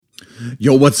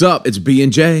Yo, what's up? It's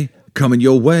B&J coming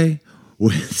your way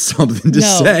with something to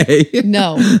say.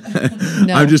 No.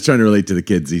 I'm just trying to relate to the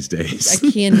kids these days.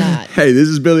 I cannot. Hey, this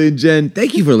is Billy and Jen.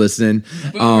 Thank you for listening.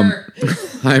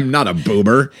 I'm not a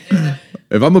boomer.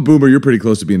 If I'm a boomer, you're pretty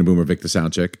close to being a boomer, Vic the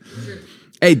Sound Check.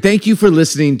 Hey, thank you for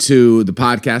listening to the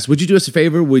podcast. Would you do us a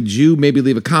favor? Would you maybe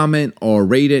leave a comment or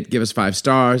rate it? Give us 5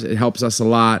 stars. It helps us a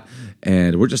lot.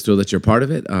 And we're just thrilled that you're part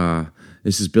of it.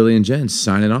 This is Billy and Jen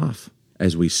signing off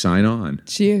as we sign on.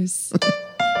 Cheers.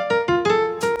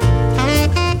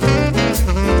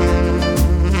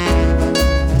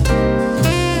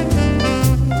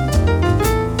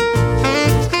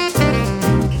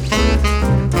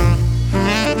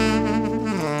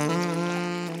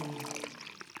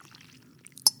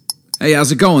 Hey,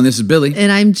 how's it going? This is Billy.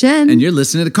 And I'm Jen. And you're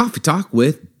listening to Coffee Talk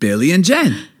with Billy and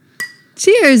Jen.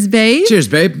 Cheers, babe. Cheers,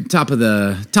 babe. Top of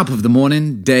the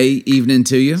morning, day, evening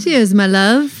to you. Cheers, my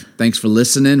love. Thanks for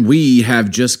listening. We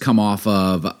have just come off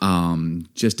of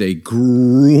just a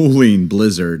grueling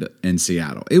blizzard in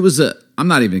Seattle. It was I'm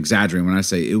not even exaggerating when I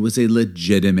say it was a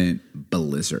legitimate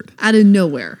blizzard. Out of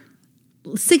nowhere.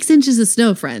 6 inches of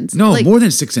snow, friends. No, more than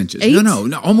 6 inches. 8?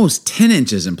 No, almost 10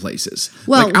 inches in places.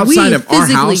 Well, like outside of our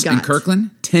house in got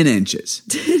Kirkland, 10 inches.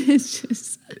 10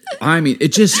 inches. I mean,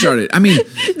 it just started. I mean,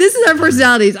 this is our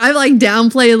personalities. I like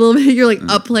downplay a little bit. You're like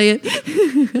upplay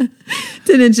it.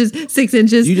 10 inches, 6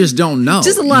 inches. You just don't know.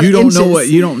 Just a lot you of don't inches. know what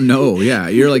you don't know. Yeah,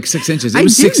 you're like 6 inches. It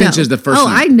was 6 inches the first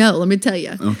night. I know. Let me tell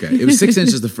you. Okay, it was 6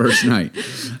 inches the first night.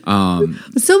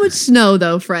 So much snow,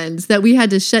 though, friends, that we had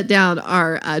to shut down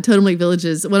our Totem Lake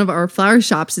Villages. One of our flower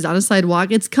shops is on a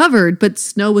sidewalk. It's covered, but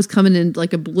snow was coming in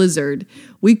like a blizzard.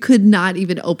 We could not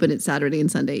even open it Saturday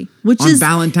and Sunday, which on is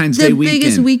Valentine's Day weekend. The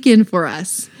biggest weekend for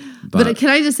us. But can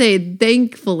I just say,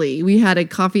 thankfully, we had a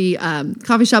coffee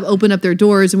shop open up their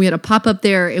doors, and we had a pop up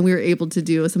there, and we were able to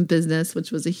do some business,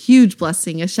 which was a huge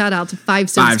blessing. A shout out to Five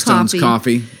Stones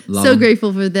Coffee. Love so them.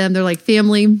 Grateful for them. They're like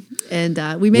family,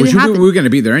 and we made it happen. We were going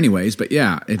to be there anyways, but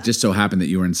yeah, it just so happened that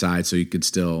you were inside, so you could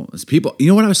still people. You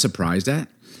know what I was surprised at?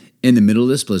 In the middle of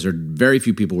this blizzard, very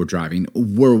few people were driving.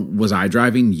 Was I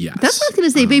driving? Yes. That's what I was going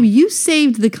to say, baby. You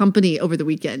saved the company over the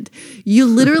weekend. You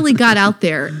literally got out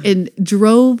there and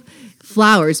drove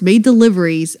flowers, made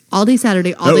deliveries all day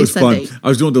Saturday, all day Sunday. Fun. I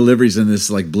was doing deliveries in this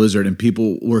like blizzard, and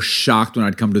people were shocked when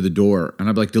I'd come to the door, and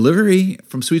I'd be like, "Delivery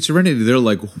from Sweet Serenity." They're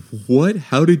like, "What?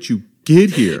 How did you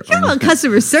get here?" You're on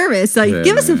customer service. Like,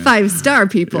 give us a 5-star,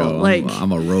 people.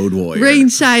 I'm a road warrior. Rain,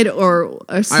 shine, or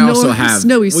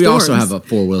snowy storms. We also have a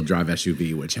 4-wheel drive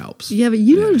SUV, which helps. Yeah, but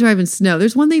you don't drive in snow.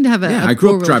 There's one thing to have I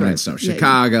grew up driving in snow.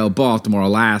 Chicago, Baltimore,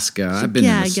 Alaska. I've been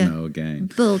in the snow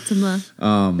gang. Baltimore,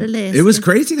 Alaska. It was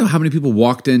crazy, though, how many people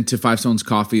walked into Five Stones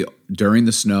Coffee during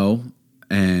the snow.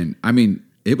 And, I mean,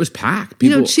 it was packed.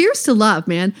 People, cheers to love,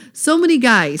 man. So many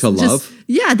guys. To love?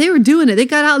 Yeah, they were doing it. They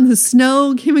got out in the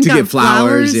snow, came and got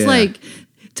flowers. Yeah. Like,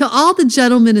 to all the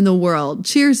gentlemen in the world,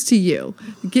 cheers to you.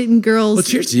 Getting girls. Well,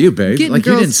 cheers to you, babe. Getting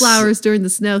girls flowers during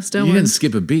the snowstorm. You didn't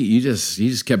skip a beat. You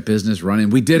just kept business running.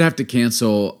 We did have to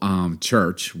cancel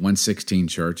church, 116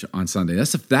 church on Sunday.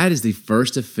 That is the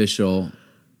first official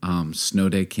snow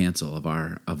day cancel of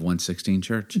 116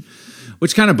 church,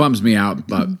 which kind of bums me out,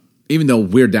 but even though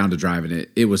we're down to driving it,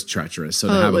 it was treacherous. So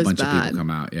to have a bunch of people come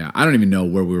out, yeah. I don't even know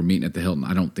where we were meeting at the Hilton.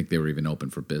 I don't think they were even open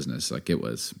for business. Like it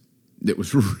was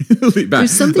really bad.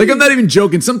 Like I'm not even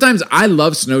joking. Sometimes I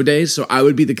love snow days, so I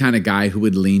would be the kind of guy who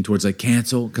would lean towards like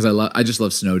cancel because I just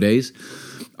love snow days.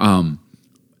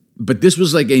 But this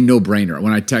was like a no-brainer.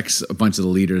 When I text a bunch of the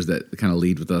leaders that kind of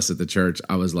lead with us at the church,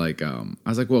 I was like,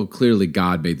 well, clearly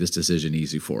God made this decision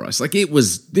easy for us. Like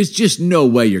there's just no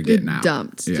way you're getting out.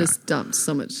 Just dumped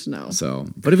so much snow. So,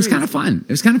 but it was kind of fun.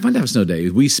 It was kind of fun to have snow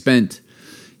days. We spent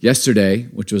yesterday,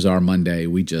 which was our Monday,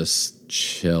 we just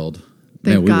chilled.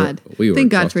 Thank God.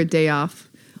 Thank God for a day off.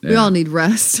 Yeah. We all need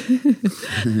rest.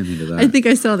 I think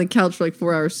I sat on the couch for like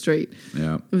 4 hours straight.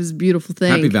 Yeah. It was a beautiful thing.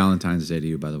 Happy Valentine's Day to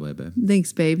you, by the way, babe.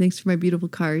 Thanks, babe. Thanks for my beautiful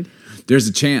card. There's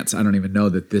a chance, I don't even know,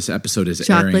 that this episode is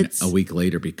airing a week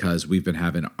later because we've been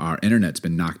having our internet's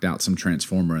been knocked out. Some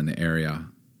transformer in the area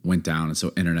went down, and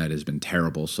so internet has been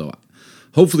terrible. So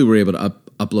hopefully we're able to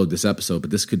upload this episode, but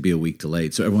this could be a week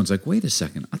delayed. So everyone's like, wait a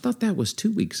second, I thought that was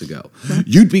 2 weeks ago.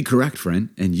 You'd be correct, friend,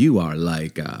 and you are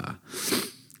like a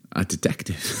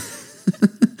detective.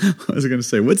 I was going to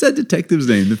say, what's that detective's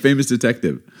name? The famous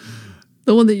detective.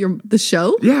 The one that the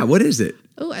show? Yeah, what is it?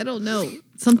 Oh, I don't know.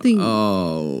 Something.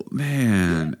 Oh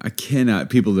man, I cannot.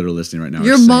 People that are listening right now.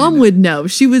 Your are saying mom it. would know.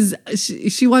 She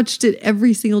watched it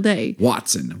every single day.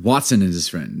 Watson is his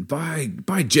friend. By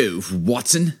Jove,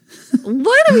 Watson.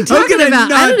 What are we How talking can I about?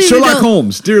 not? I don't even Sherlock know.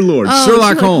 Holmes, dear Lord, Oh,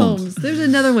 Sherlock Holmes. There's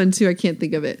another one too. I can't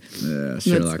think of it. Yeah,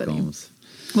 Sherlock funny. Holmes.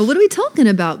 Well, what are we talking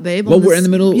about, babe? Well, on we're this in the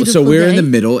middle. So beautiful we're in day? the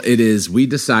middle. It is. We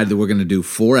decided that we're going to do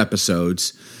 4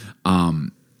 episodes,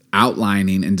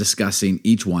 outlining and discussing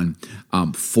each one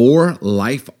 4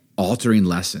 life-altering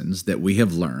lessons that we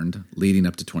have learned leading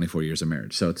up to 24 years of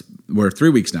marriage. So we're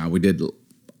 3 weeks now. We did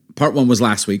part 1 was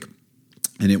last week,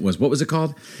 and it was, what was it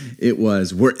called? It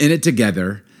was we're in it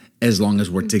together as long as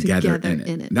we're together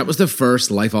in it. That was the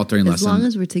first life-altering lesson. As long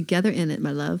as we're together in it,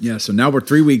 my love. Yeah, so now we're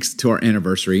 3 weeks to our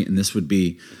anniversary, and this would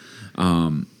be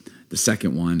the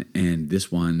second one. And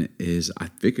this one is, I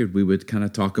figured we would kind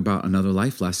of talk about another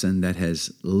life lesson that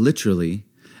has literally,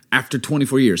 after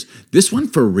 24 years, this one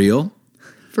for real,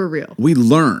 we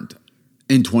learned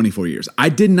in 24 years. I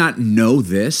did not know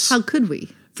this. How could we?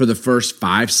 For the first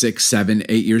 5, 6, 7,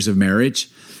 8 years of marriage.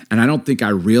 And I don't think I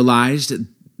realized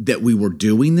that we were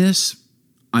doing this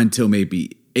until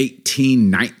maybe 18,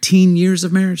 19 years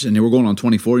of marriage. And then we're going on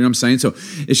 24, you know what I'm saying? So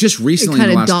it's just recently in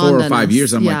the last 4 or 5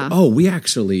 years, I'm like, oh,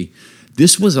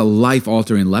 this was a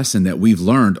life-altering lesson that we've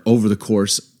learned over the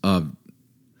course of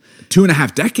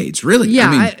 2.5 decades, really.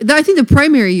 Yeah, I think the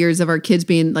primary years of our kids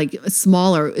being like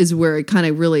smaller is where it kind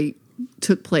of really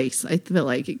took place. I feel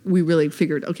like we really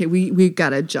figured, okay, we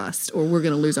got to adjust or we're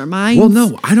going to lose our minds. Well,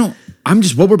 no, I don't. I'm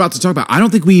just what we're about to talk about. I don't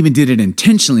think we even did it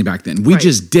intentionally back then. We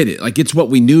just did it. Like it's what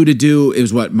we knew to do. It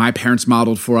was what my parents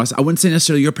modeled for us. I wouldn't say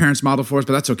necessarily your parents modeled for us,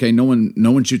 but that's okay. No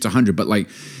one shoots 100, but like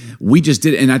we just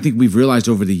did it. And I think we've realized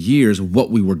over the years what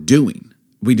we were doing.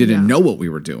 We didn't know what we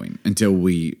were doing until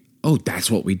that's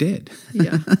what we did.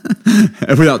 Yeah.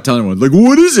 And without telling anyone, like,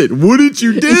 what is it? What did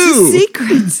you do? It's a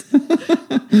secret.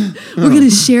 We're going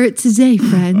to share it today,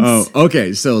 friends. Oh,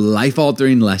 okay. So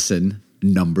life-altering lesson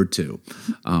number 2.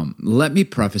 Let me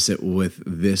preface it with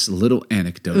this little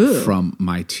anecdote from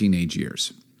my teenage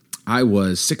years. I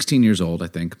was 16 years old, I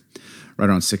think, right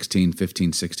around 16,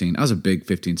 15, 16. I was a big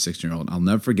 15, 16-year-old. I'll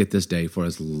never forget this day for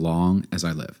as long as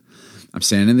I live. I'm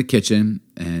standing in the kitchen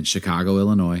in Chicago,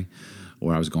 Illinois,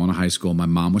 where I was going to high school. My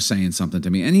mom was saying something to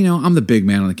me. And, I'm the big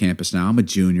man on the campus now. I'm a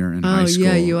junior in high school.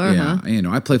 Oh, yeah, you are, huh?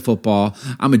 I play football.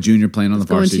 I'm a junior playing on the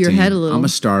varsity into your team. head a little. I'm a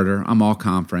starter. I'm all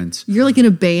conference. You're like in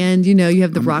a band, you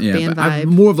have the rock band but vibe. I'm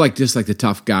more of like just like the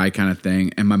tough guy kind of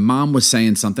thing. And my mom was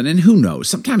saying something. And who knows?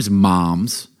 Sometimes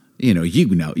moms,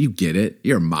 you get it.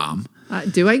 You're a mom.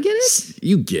 Do I get it?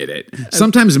 You get it.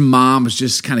 Sometimes moms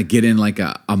just kind of get in like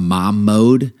a mom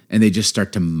mode and they just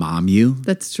start to mom you.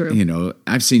 That's true.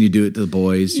 I've seen you do it to the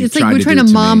boys. It's like we're trying to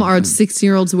mom our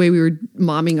 16-year-olds the way we were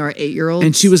momming our 8-year-olds.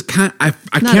 And she was I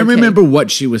can't remember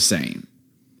what she was saying.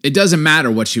 It doesn't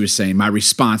matter what she was saying. My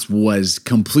response was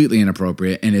completely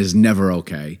inappropriate and is never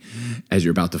okay, as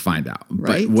you're about to find out.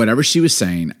 Right. But whatever she was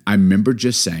saying, I remember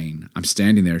just saying, I'm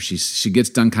standing there. She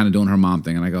gets done kind of doing her mom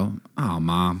thing. And I go, oh,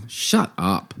 Mom, shut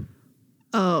up.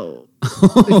 Oh.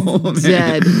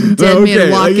 Dead man walking.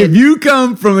 Like if you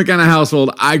come from the kind of household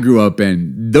I grew up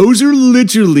in, those are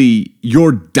literally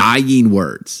your dying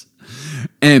words.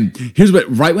 And here's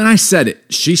right when I said it,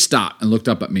 she stopped and looked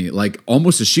up at me like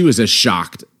almost as she was as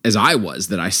shocked as I was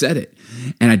that I said it.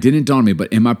 And it didn't dawn on me,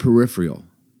 but in my peripheral,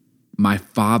 my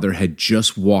father had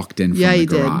just walked in from the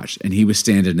garage and he was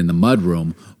standing in the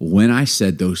mudroom when I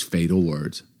said those fatal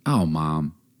words. Oh,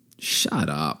 Mom, shut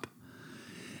up.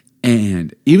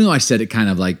 And even though I said it kind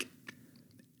of like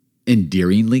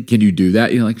endearingly, can you do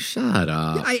that? You're like, shut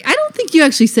up. I don't think you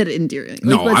actually said it endearingly.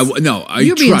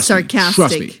 You're being sarcastic.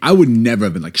 Trust me. I would never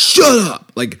have been like, shut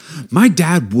up. Like my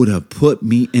dad would have put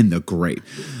me in the grave.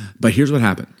 But here's what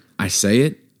happened. I say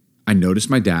it. I noticed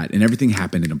my dad and everything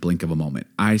happened in a blink of a moment.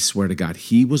 I swear to God,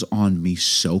 he was on me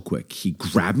so quick. He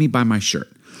grabbed me by my shirt,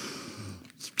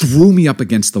 threw me up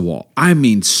against the wall. I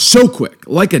mean, so quick,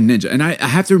 like a ninja. And I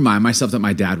have to remind myself that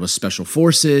my dad was special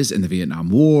forces in the Vietnam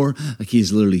War. Like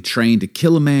he's literally trained to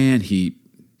kill a man. He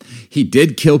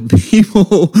did kill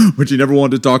people, which he never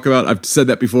wanted to talk about. I've said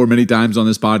that before many times on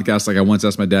this podcast. Like I once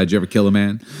asked my dad, did you ever kill a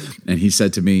man? And he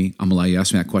said to me, I'm going to let you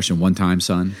ask me that question one time,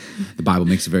 son. The Bible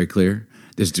makes it very clear.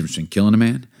 There's a difference between killing a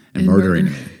man and murdering a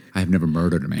man. I have never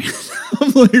murdered a man.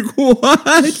 I'm like,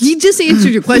 what? He just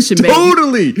answered your question, babe.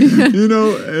 Totally.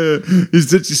 He's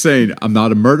just saying, I'm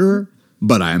not a murderer,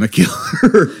 but I am a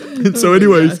killer. And so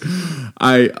anyways,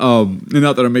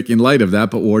 not that I'm making light of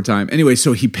that, but wartime. Anyway,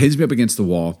 so he pins me up against the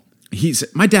wall.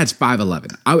 My dad's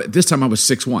 5'11". This time I was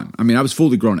 6'1". I mean, I was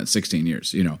fully grown at 16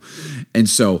 years, And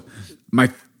so my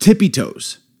tippy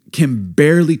toes can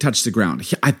barely touch the ground.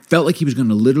 I felt like he was going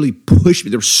to literally push me.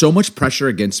 There was so much pressure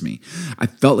against me. I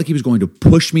felt like he was going to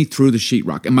push me through the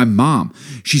sheetrock. And my mom,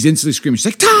 she's instantly screaming. She's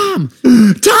like, Tom!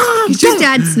 Because your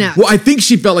dad snapped. Well, I think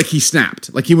she felt like he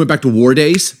snapped. Like he went back to war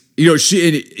days.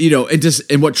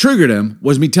 And what triggered him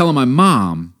was me telling my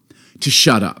mom to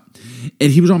shut up.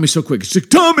 And he was on me so quick. She's like,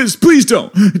 Thomas, please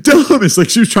don't. Thomas. Like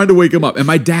she was trying to wake him up. And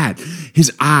my dad,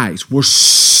 his eyes were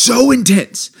so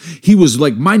intense. He was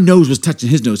like, my nose was touching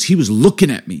his nose. He was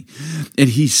looking at me. And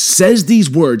he says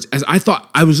these words as I thought,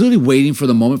 I was literally waiting for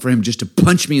the moment for him just to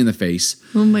punch me in the face.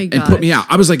 Oh my God. And put me out.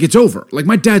 I was like, it's over. Like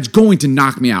my dad's going to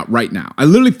knock me out right now. I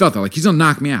literally felt that. Like he's going to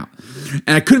knock me out.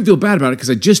 And I couldn't feel bad about it because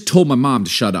I just told my mom to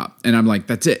shut up. And I'm like,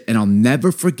 that's it. And I'll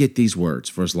never forget these words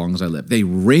for as long as I live. They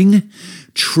ring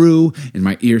true in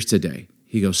my ears today.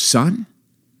 He goes, son,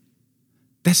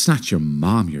 that's not your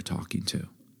mom you're talking to.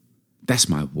 That's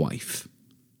my wife.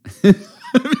 I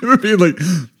remember being like,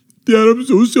 Dad, I'm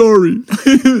so sorry.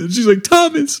 She's like,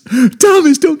 Thomas,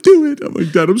 don't do it. I'm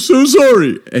like, Dad, I'm so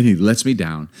sorry. And he lets me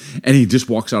down and he just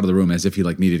walks out of the room as if he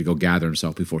like needed to go gather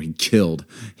himself before he killed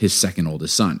his second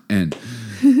oldest son. And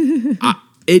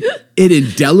it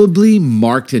indelibly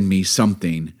marked in me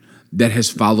something that has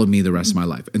followed me the rest of my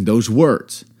life. And those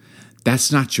words,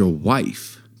 that's not your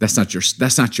wife. That's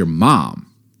not your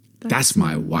mom. That's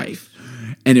my wife.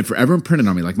 And it forever imprinted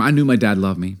on me. Like I knew my dad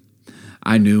loved me.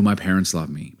 I knew my parents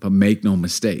loved me, but make no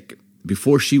mistake,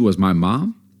 before she was my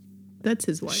mom, that's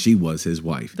his wife. She was his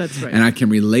wife. That's right. And I can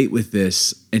relate with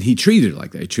this. And he treated her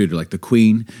like that. He treated her like the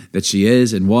queen that she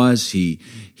is and was. He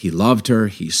loved her.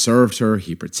 He served her.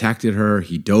 He protected her.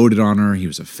 He doted on her. He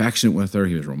was affectionate with her.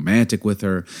 He was romantic with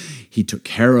her. He took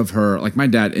care of her. Like my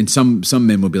dad, and some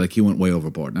men would be like, he went way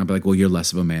overboard. And I'd be like, well, you're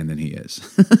less of a man than he is.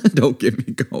 Don't get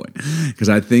me going. Because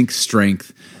I think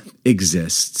strength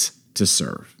exists to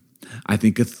serve. I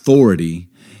think authority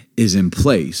is in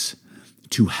place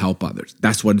to help others.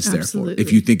 That's what it's Absolutely. there for.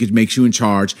 If you think it makes you in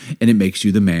charge and it makes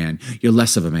you the man, you're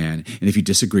less of a man. And if you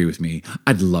disagree with me,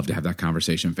 I'd love to have that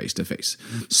conversation face to face.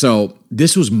 So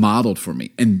this was modeled for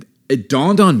me. And it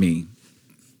dawned on me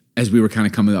as we were kind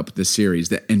of coming up with this series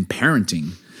that in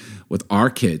parenting with our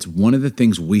kids, one of the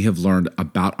things we have learned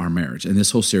about our marriage, and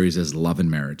this whole series is love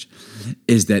and marriage,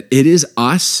 is that it is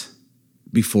us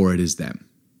before it is them.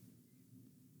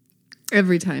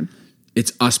 Every time.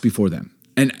 It's us before them.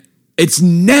 And it's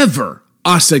never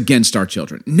us against our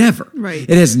children. Never. Right.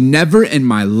 It has never in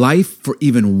my life for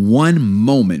even one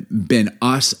moment been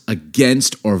us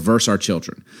against or versus our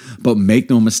children. But make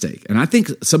no mistake. And I think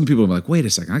some people are like, wait a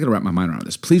second, I got to wrap my mind around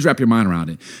this. Please wrap your mind around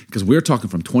it because we're talking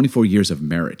from 24 years of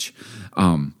marriage.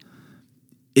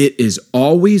 It is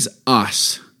always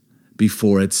us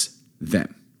before it's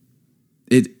them.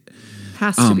 It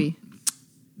has to be.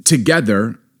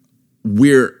 Together,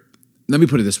 let me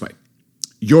put it this way.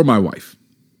 You're my wife.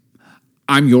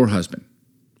 I'm your husband.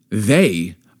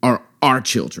 They are our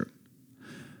children.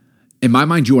 In my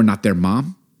mind, you are not their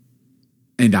mom,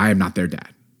 and I am not their dad.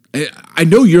 I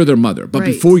know you're their mother, but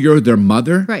Right. before you're their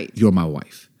mother, Right. You're my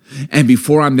wife. And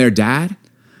before I'm their dad,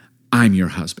 I'm your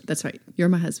husband. That's right. You're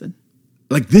my husband.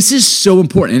 Like, this is so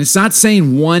important. And it's not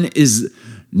saying one is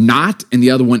not and the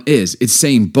other one is. It's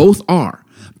saying both are.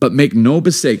 But make no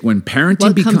mistake, when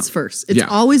parenting What comes first? It's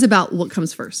always about what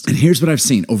comes first. And here's what I've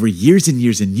seen over years and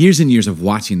years and years and years of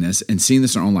watching this and seeing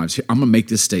this in our own lives. I'm going to make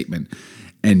this statement,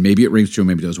 and maybe it rings true,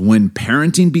 maybe it does. When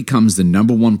parenting becomes the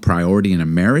number one priority in a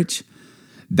marriage,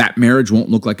 that marriage won't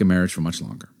look like a marriage for much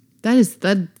longer. That is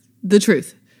the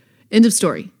truth. End of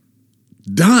story.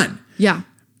 Done. Yeah.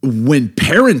 When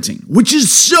parenting, which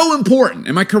is so important,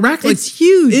 am I correct? It's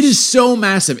huge. It is so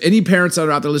massive. Any parents that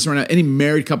are out there listening right now, any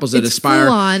married couples that It's aspire,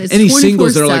 full on. It's any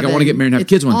singles that are like, I 24/7. want to get married and have It's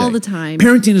kids one day. all the time.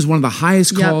 Parenting is one of the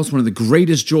highest Yep. calls, one of the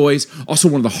greatest joys, also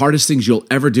one of the hardest things you'll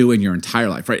ever do in your entire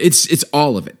life, right? It's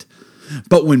all of it.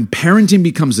 But when parenting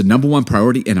becomes the number one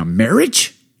priority in a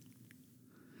marriage,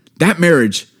 that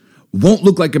marriage won't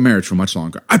look like a marriage for much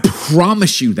longer. I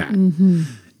promise you that. Mm-hmm.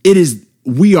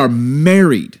 We are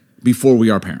married before we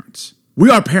are parents.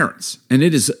 We are parents, and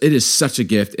it is such a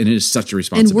gift, and it is such a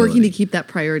responsibility. And working to keep that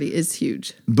priority is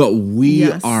huge. But we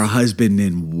Yes. are husband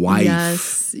and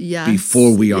wife Yes,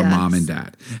 before we are yes. mom and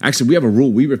dad. Actually, we have a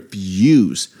rule. We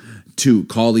refuse to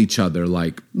call each other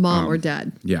like Mom or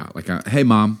dad. Yeah, like hey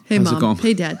mom, Hey, how's it Mom. going?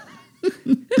 Hey, Dad.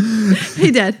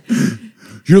 Hey, Dad.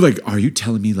 You're like, are you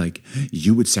telling me like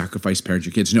you would sacrifice parent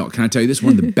your kids? No, can I tell you this?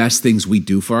 One of the best things we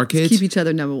do for our kids Keep each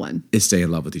other number one. is stay in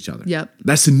love with each other. Yep.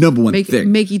 That's the number one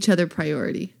thing. Make each other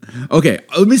priority. Okay,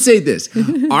 let me say this.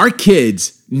 Our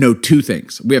kids know two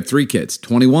things. We have 3 kids,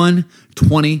 21,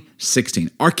 20, 16.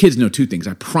 Our kids know 2 things.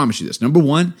 I promise you this. Number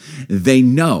one, they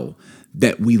know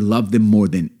that we love them more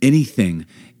than anything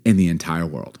in the entire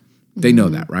world. They know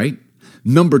that, right?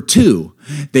 Number two,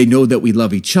 they know that we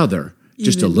love each other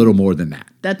just a little more than that.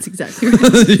 That's exactly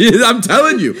right. I'm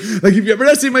telling you. Like, if you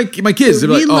ever see my kids, they're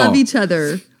We like, love each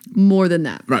other more than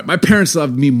that. Right. My parents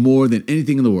love me more than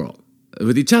anything in the world.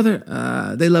 With each other,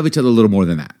 they love each other a little more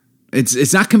than that.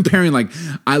 It's not comparing like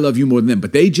I love you more than them,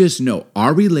 but they just know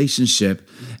our relationship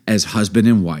as husband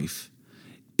and wife,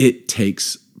 it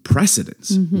takes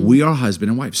precedence. We are husband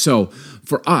and wife. So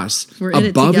for us,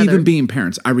 above even being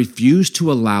parents, I refuse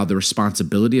to allow the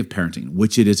responsibility of parenting,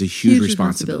 which it is a huge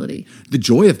responsibility. The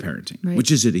joy of parenting,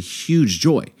 which is a huge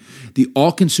joy. The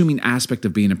all-consuming aspect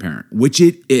of being a parent, which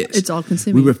it is. It's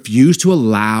all-consuming. We refuse to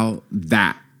allow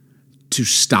that to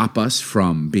stop us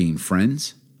from being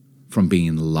friends, from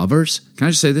being lovers. Can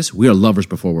I just say this? We are lovers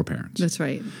before we're parents. That's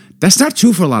right. That's not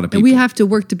true for a lot of people. And we have to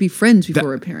work to be friends before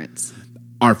we're parents.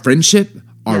 Our friendship,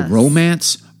 our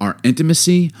romance, our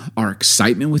intimacy, our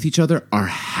excitement with each other, our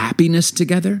happiness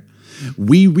together,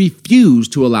 we refuse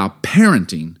to allow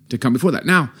parenting to come before that.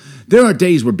 Now, there are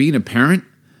days where being a parent,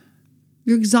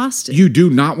 you're exhausted. You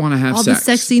do not want to have all sex.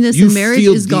 The sexiness in marriage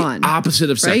is gone. Opposite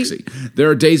of sexy. There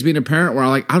are days being a parent where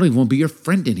I don't even want to be your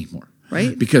friend anymore.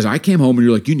 Right. Because I came home and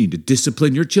you're like, you need to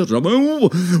discipline your children. I'm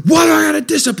like, what do I got to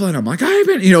discipline them? Like, but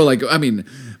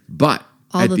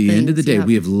all at the end of the day,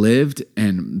 we have lived,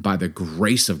 and by the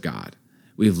grace of God,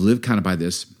 we have lived kind of by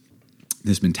this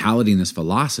mentality and this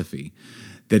philosophy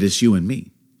that it's you and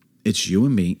me. It's you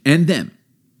and me and them,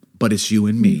 but it's you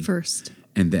and me first.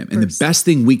 And them. And the best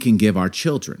thing we can give our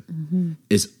children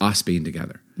is us being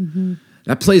together.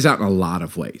 That plays out in a lot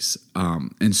of ways.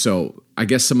 And so I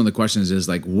guess some of the questions is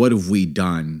like, what have we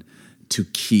done to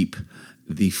keep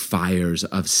the fires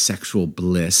of sexual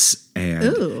bliss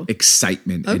and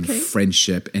excitement and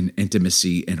friendship and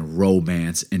intimacy and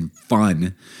romance and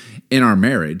fun in our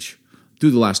marriage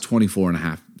through the last 24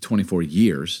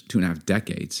 years, 2.5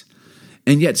 decades,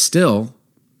 and yet still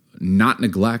not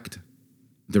neglect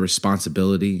the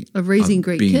responsibility of raising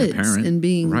great being kids a parent, and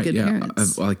being good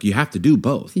parents. Like you have to do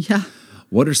both. Yeah.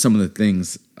 What are some of the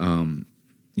things,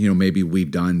 maybe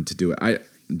we've done to do it? I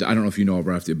don't know if you know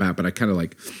right off the bat, but I kind of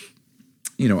like,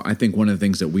 I think one of the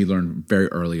things that we learned very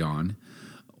early on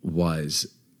was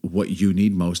what you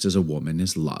need most as a woman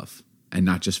is love. And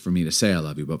not just for me to say I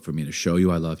love you, but for me to show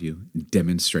you I love you,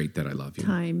 demonstrate that I love you.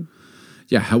 Time.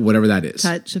 Yeah, whatever that is.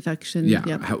 Touch, affection. Yeah,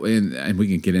 yep. And we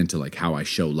can get into like how I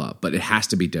show love, but it has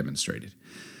to be demonstrated.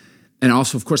 And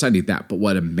also, of course, I need that. But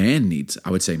what a man needs,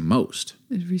 I would say most,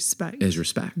 is respect.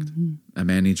 A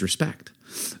man needs respect,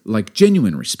 like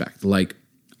genuine respect. Like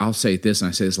I'll say this, and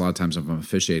I say this a lot of times if I'm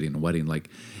officiating a wedding. Like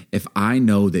if I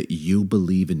know that you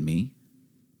believe in me,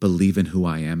 believe in who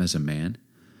I am as a man,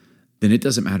 then it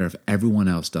doesn't matter if everyone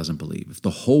else doesn't believe. If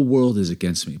the whole world is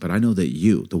against me, but I know that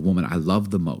you, the woman I love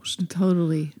the most,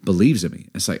 totally believes in me.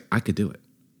 It's like, I could do it.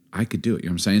 You know what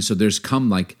I'm saying? So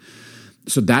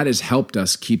so that has helped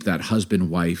us keep that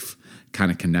husband-wife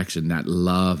kind of connection, that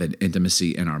love and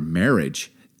intimacy in our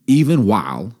marriage, even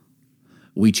while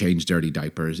we change dirty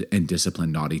diapers and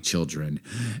discipline naughty children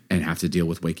and have to deal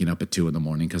with waking up at 2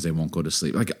 a.m. because they won't go to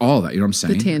sleep. Like all that, you know what I'm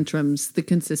saying? The tantrums, the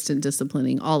consistent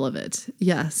disciplining, all of it.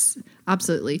 Yes,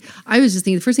 absolutely. I was just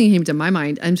thinking, the first thing that came to my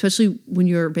mind, and especially when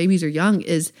your babies are young,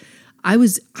 is I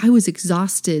was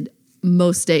exhausted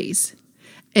most days.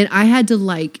 And I had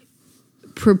to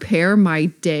prepare my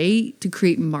day to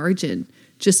create margin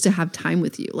just to have time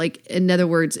with you. Like, in other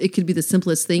words, it could be the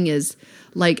simplest thing is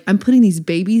I'm putting these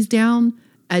babies down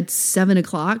at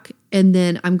 7:00 and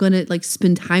then I'm going to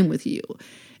spend time with you.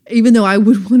 Even though I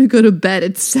would want to go to bed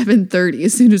at 7:30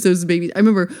 as soon as those babies, I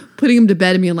remember putting them to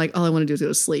bed and being like, all I want to do is go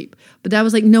to sleep. But that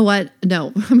was like, no, I'm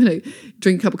going to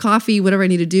drink a cup of coffee, whatever I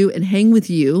need to do, and hang with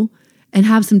you and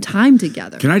have some time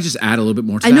together. Can I just add a little bit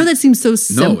more to that? I know that seems so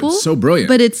simple. No, it's so brilliant.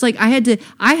 But it's like I had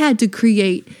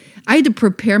to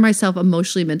prepare myself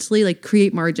emotionally, mentally,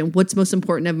 create margin. What's most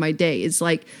important of my day is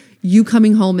you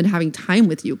coming home and having time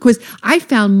with you. Because I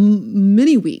found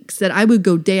many weeks that I would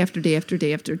go day after day after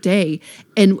day after day,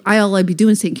 and all I'd be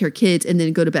doing is taking care of kids and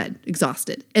then go to bed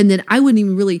exhausted. And then I wouldn't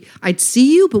even I'd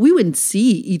see you, but we wouldn't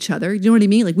see each other. You know what I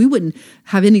mean? We wouldn't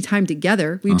have any time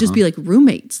together. We'd just be like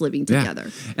roommates living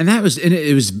together. Yeah. And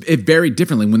it varied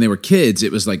differently. When they were kids,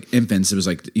 it was like infants. It was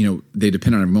they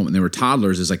depend on every moment. When they were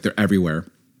toddlers, it's they're everywhere.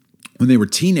 When they were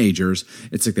teenagers,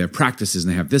 it's they have practices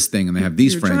and they have this thing and they have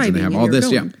these friends and they have all this.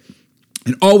 Going. Yeah.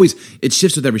 And always it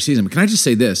shifts with every season. But can I just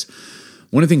say this?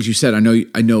 One of the things you said, I know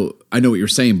what you're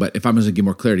saying, but if I'm going to give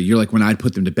more clarity, you're like, when I'd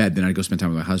put them to bed, then I'd go spend time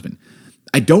with my husband.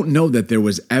 I don't know that there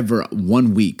was ever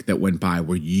 1 week that went by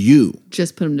where you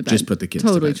Just put them to bed. just put the kids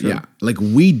Totally to bed. true. Yeah. Like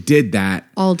we did that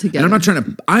All together.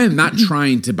 And I am not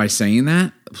trying to, by saying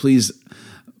that, please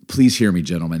hear me,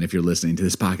 gentlemen, if you're listening to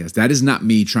this podcast. That is not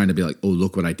me trying to be like, oh,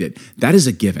 look what I did. That is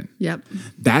a given. Yep.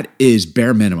 That is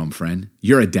bare minimum, friend.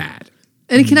 You're a dad.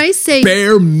 And can I say,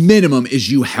 Bare minimum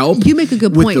is you help. You make a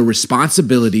good with point. the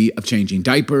responsibility of changing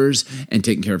diapers and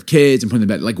taking care of kids and putting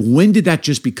them to bed. Like, when did that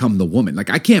just become the woman? Like,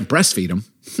 I can't breastfeed them.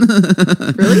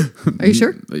 really? Are you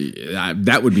sure?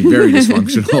 That would be very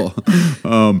dysfunctional.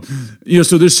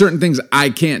 So there's certain things I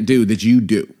can't do that you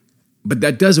do, but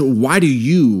that doesn't. Why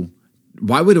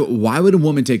would a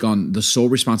woman take on the sole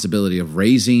responsibility of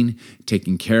raising,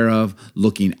 taking care of,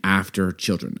 looking after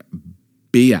children?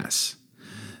 BS.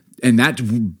 And that,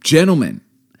 gentlemen,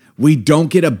 we don't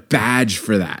get a badge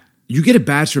for that. You get a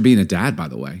badge for being a dad, by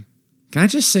the way. Can I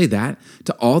just say that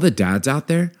to all the dads out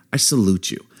there? I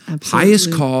salute you. Absolutely.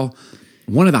 Highest call,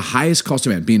 one of the highest calls to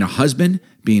man, being a husband,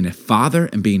 being a father,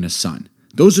 and being a son.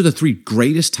 Those are the 3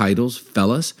 greatest titles,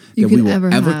 fellas, that we will ever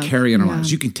have. carry in our Yeah.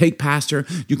 lives. You can take pastor,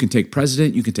 you can take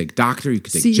president, you can take doctor, you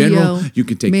can take CEO, general, you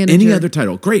can take any manager. other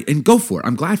title. Great, and go for it.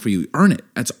 I'm glad for you. Earn it.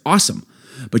 That's awesome.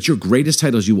 But your greatest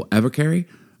titles you will ever carry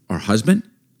are husband,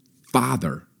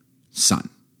 father, son.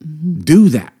 Mm-hmm. Do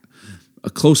that. A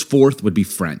close fourth would be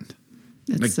friend.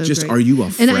 That's like, so just great. are you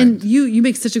a friend? And you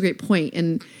make such a great point.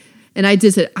 And I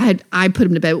did say I put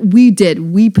him to bed.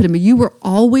 We put him. You were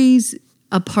always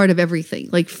a part of everything,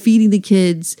 like feeding the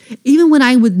kids. Even when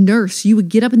I would nurse, you would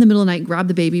get up in the middle of the night, grab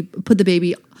the baby, put the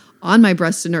baby on my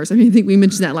breast to nurse. I mean, I think we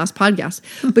mentioned that last podcast,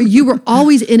 but you were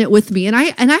always in it with me. And I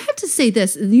have to say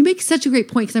this, and you make such a great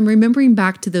point, because I'm remembering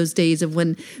back to those days of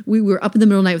when we were up in the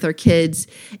middle of the night with our kids,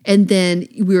 and then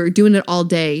we were doing it all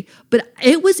day. But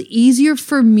it was easier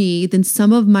for me than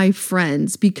some of my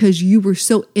friends because you were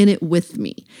so in it with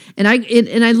me. And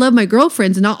I love my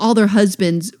girlfriends, and not all their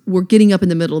husbands were getting up in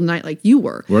the middle of the night like you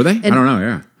were. Were they? And I don't know,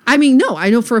 yeah. I mean, no,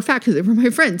 I know for a fact because they were my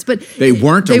friends, but They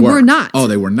weren't or They were? were not. Oh,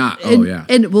 they were not. Oh, yeah.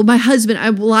 And well, my husband,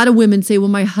 a lot of women say, well,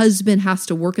 my husband has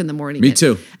to work in the morning. Me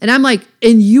too. And I'm like,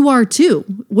 and you are too.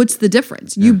 What's the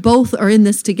difference? You both are in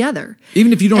this together.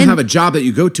 Even if you don't have a job that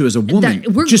you go to as a woman,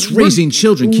 just raising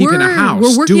children, keeping a house.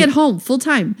 We're working at home full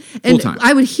time. And Full-time.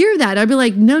 I would hear that. I'd be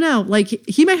like, no. Like,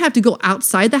 he might have to go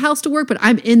outside the house to work, but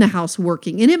I'm in the house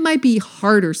working. And it might be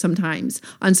harder sometimes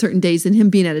on certain days than him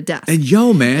being at a desk.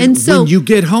 And man, And so- when you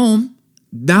get home,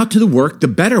 now to the work, the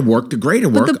better work, the greater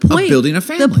work of building a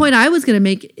family. The point I was going to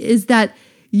make is that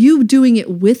you doing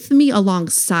it with me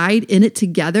alongside in it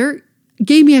together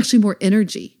gave me actually more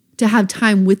energy to have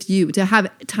time with you, to have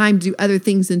time to do other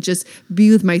things than just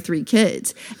be with my 3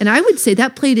 kids. And I would say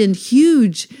that played in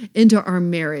huge into our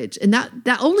marriage. And that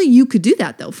only you could do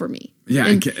that though for me. Yeah.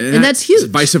 And that's huge.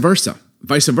 Vice versa.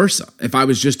 If I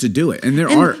was just to do it. And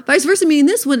vice versa, meaning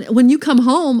this, when you come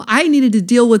home, I needed to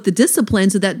deal with the discipline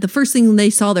so that the first thing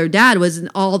they saw their dad was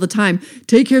all the time,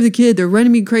 take care of the kid, they're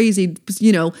running me crazy,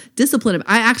 discipline him.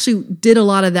 I actually did a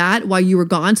lot of that while you were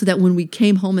gone so that when we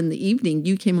came home in the evening,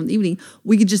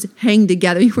 we could just hang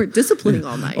together. You weren't disciplining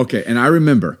all night. Okay, and I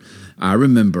remember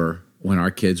when our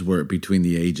kids were between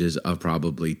the ages of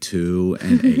probably 2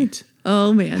 and 8.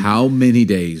 Oh, man. How many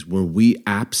days were we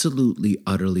absolutely,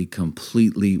 utterly,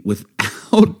 completely,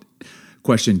 without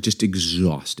question, just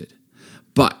exhausted?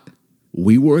 But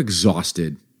we were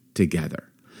exhausted together.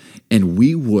 And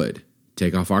we would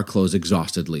take off our clothes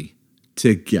exhaustedly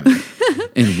together.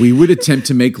 And we would attempt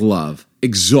to make love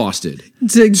exhausted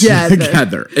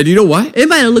together. And you know what? It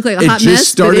might have looked like a hot It mess,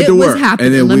 just started but it to was work. happening.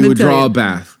 And then let we me would tell draw you. a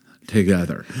bath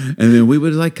together. And then we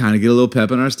would kind of get a little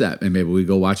pep in our step, and maybe we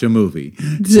go watch a movie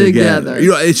together.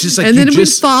 It's just like, and then we'd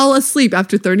fall asleep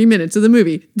after 30 minutes of the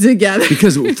movie together.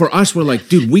 Because for us, we're like,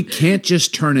 dude, we can't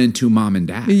just turn into mom and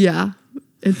dad. Yeah.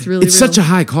 It's really It's such a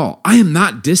high call. I am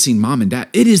not dissing mom and dad.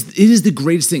 It is the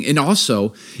greatest thing. And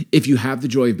also, if you have the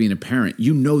joy of being a parent,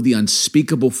 you know the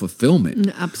unspeakable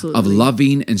fulfillment Absolutely. of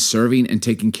loving and serving and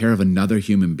taking care of another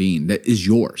human being that is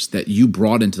yours, that you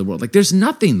brought into the world. Like, there's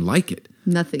nothing like it.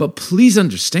 Nothing. But please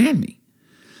understand me.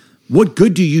 What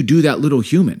good do you do that little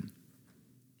human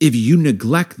if you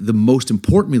neglect the most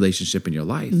important relationship in your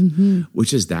life,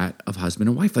 which is that of husband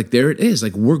and wife? Like, there it is.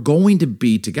 Like, we're going to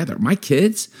be together. My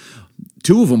kids,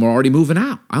 2 of them are already moving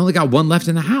out. I only got 1 left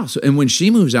in the house. And when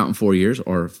she moves out in 4 years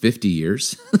or 50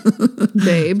 years,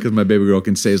 babe, because my baby girl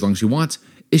can stay as long as she wants,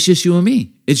 it's just you and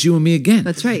me. It's you and me again.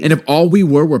 That's right. And if all we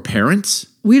were parents,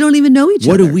 we don't even know each other.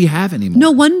 what do we have anymore?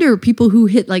 No wonder people who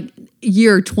hit like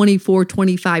year 24,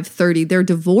 25, 30, they're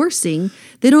divorcing.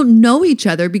 They don't know each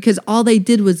other because all they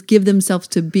did was give themselves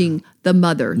to being the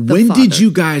mother, the When father. did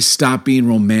you guys stop being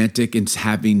romantic and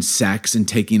having sex and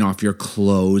taking off your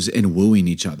clothes and wooing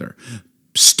each other?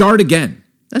 Start again.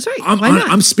 That's right. Why not?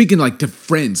 I'm speaking like to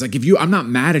friends. Like I'm not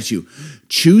mad at you.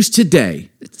 Choose today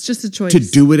It's just a choice. to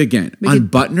do it again.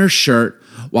 Unbutton her shirt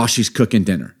while she's cooking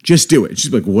dinner. Just do it.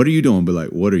 She's like, what are you doing? But like,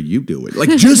 what are you doing? Like,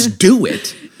 just do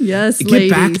it. Yes, Get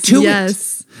ladies. back to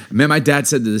yes. it. Man, my dad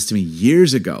said this to me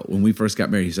years ago when we first got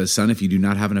married. He says, son, if you do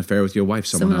not have an affair with your wife,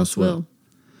 someone else will.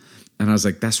 And I was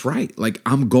like, that's right. Like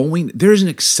there's an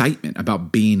excitement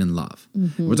about being in love.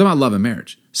 Mm-hmm. We're talking about love and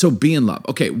marriage. So be in love.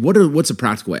 Okay, what's a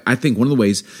practical way? I think one of the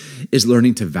ways is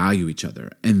learning to value each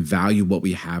other and value what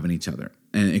we have in each other.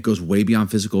 And it goes way beyond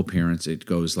physical appearance. It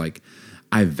goes like,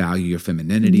 I value your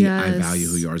femininity. Yes. I value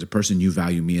who you are as a person. You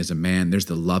value me as a man. There's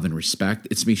the love and respect.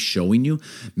 It's me showing you.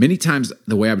 Many times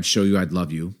the way I would show you I'd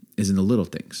love you is in the little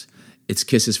things. It's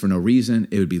kisses for no reason.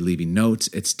 It would be leaving notes.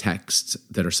 It's texts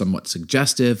that are somewhat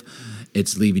suggestive.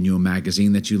 It's leaving you a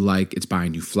magazine that you like. It's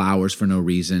buying you flowers for no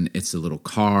reason. It's the little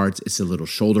cards. It's the little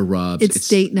shoulder rubs. It's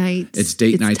date nights. It's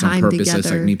date nights on purpose. Together.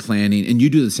 It's like me planning. And you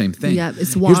do the same thing. Yeah,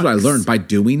 it's walks. Here's what I learned. By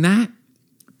doing that,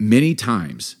 many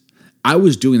times, I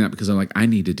was doing that because I'm like, I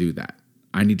need to do that.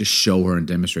 I need to show her and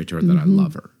demonstrate to her that I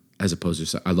love her. As opposed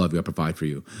to, I love you, I provide for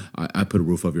you. I put a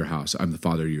roof over your house. I'm the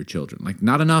father of your children. Like,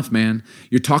 not enough, man.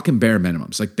 You're talking bare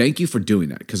minimums. Like, thank you for doing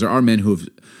that. Because there are men who've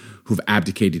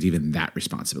abdicated even that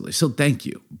responsibility. So thank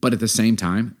you. But at the same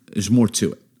time, there's more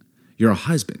to it. You're a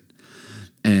husband.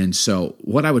 And so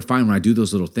what I would find when I do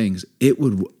those little things, it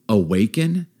would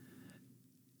awaken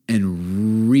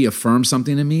and reaffirm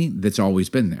something in me that's always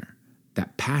been there.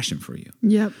 That passion for you.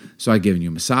 Yep. So I'd given you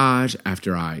a massage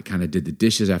after I kind of did the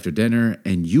dishes after dinner,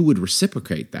 and you would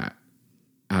reciprocate that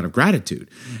out of gratitude.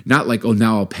 Not like, oh,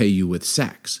 now I'll pay you with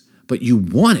sex, but you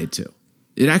wanted to.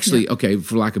 It actually, okay,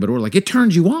 for lack of a better word, like it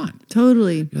turns you on.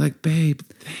 Totally. You're like, babe,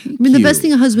 thank you. I mean, the best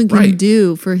thing a husband can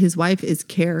do for his wife is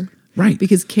care. Right.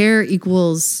 Because care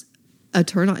equals a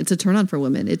turn on. It's a turn on for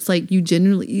women. It's like you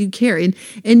care, and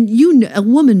a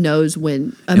woman knows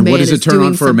when a man. And what is a turn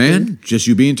on for something. A man? Just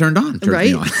you being turned on,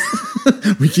 right?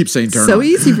 We keep saying turn on. So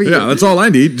easy for you. Yeah, that's all I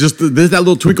need. Just there's that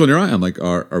little twinkle in your eye. I'm like,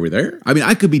 are we there? I mean,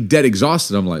 I could be dead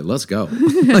exhausted. I'm like, let's go.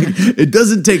 Like, it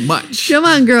doesn't take much. Come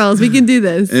on, girls, we can do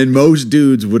this. And most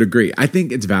dudes would agree. I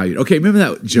think it's valued. Okay, remember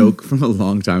that joke from a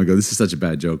long time ago? This is such a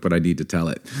bad joke, but I need to tell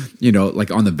it. You know,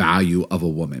 like on the value of a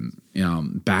woman.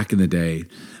 Back in the day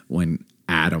when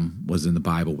Adam was in the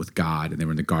Bible with God and they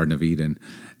were in the Garden of Eden,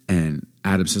 and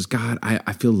Adam says, God,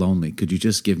 I feel lonely. Could you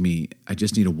just I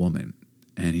just need a woman.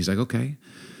 And he's like, okay,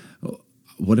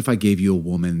 what if I gave you a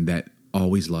woman that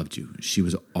always loved you? She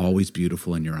was always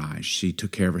beautiful in your eyes. She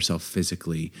took care of herself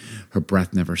physically. Her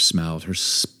breath never smelled. Her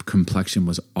complexion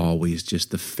was always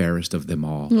just the fairest of them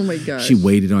all. Oh my gosh. She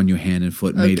waited on your hand and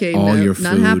foot, made all your food.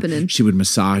 Not happening. She would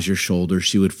massage your shoulders.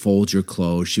 She would fold your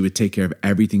clothes. She would take care of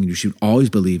everything you do. She would always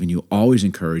believe in you, always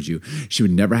encourage you. She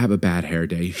would never have a bad hair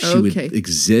day. She would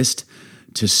exist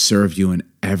to serve you in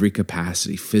every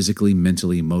capacity, physically,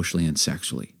 mentally, emotionally, and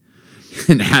sexually.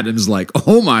 And Adam's like,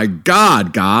 oh my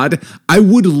God, I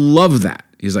would love that.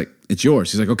 He's like, it's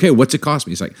yours. He's like, okay, what's it cost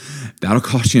me? He's like, that'll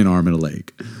cost you an arm and a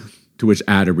leg. To which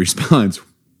Adam responds,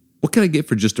 what can I get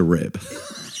for just a rib?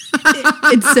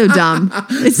 It's so dumb.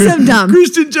 It's so dumb.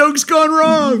 Christian joke's gone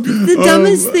wrong. The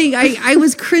dumbest thing. I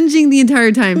was cringing the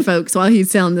entire time, folks, while he's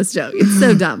telling this joke. It's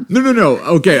so dumb. No.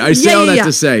 Okay, I say all that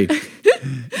to say,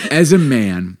 as a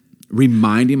man,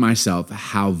 reminding myself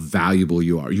how valuable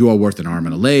you are. You are worth an arm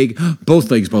and a leg,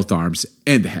 both legs, both arms,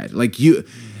 and the head. Like you,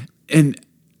 and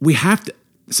we have to,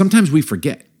 sometimes we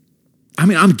forget. I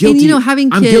mean, I'm guilty. And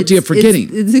having kids, I'm guilty of forgetting.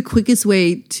 It's the quickest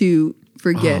way to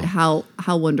forget how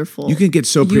wonderful you can get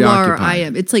so preoccupied. You are, I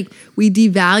am. It's like we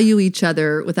devalue each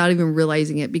other without even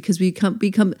realizing it because we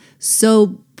become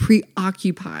so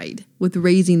preoccupied with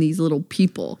raising these little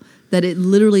people that it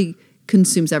literally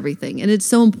consumes everything. And it's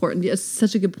so important. It's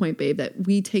such a good point, babe, that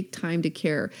we take time to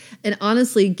care. And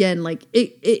honestly, again, like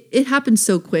it happens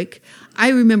so quick. I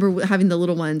remember having the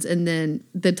little ones and then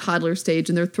the toddler stage,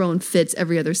 and they're throwing fits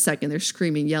every other second. They're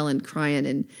screaming, yelling, crying,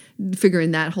 and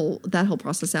figuring that whole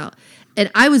process out. And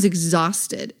I was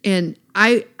exhausted. And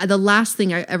the last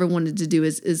thing I ever wanted to do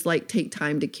is like take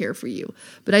time to care for you.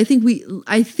 But I think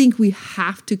we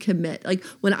have to commit. Like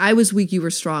when I was weak, you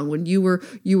were strong. When you were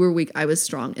weak, I was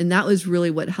strong. And that was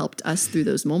really what helped us through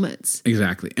those moments.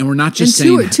 Exactly. And we're not just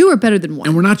saying two are better than one.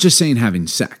 And we're not just saying having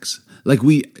sex. Like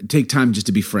we take time just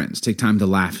to be friends, take time to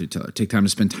laugh at each other, take time to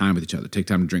spend time with each other, take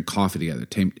time to drink coffee together,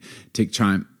 take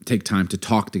time to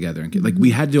talk together. And like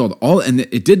we had to do all, and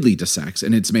it did lead to sex,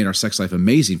 and it's made our sex life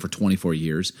amazing for 24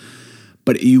 years.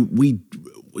 But we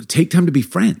take time to be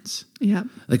friends. Yeah.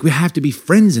 Like we have to be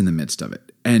friends in the midst of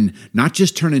it and not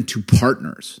just turn into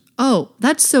partners. Oh,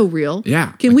 that's so real.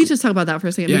 Yeah. Can we just talk about that for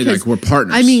a second? Yeah, because, like we're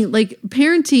partners. I mean, like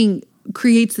parenting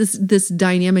creates this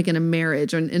dynamic in a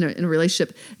marriage or in a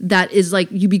relationship that is like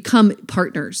you become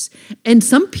partners. And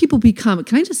some people become,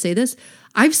 can I just say this?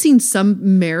 I've seen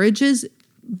some marriages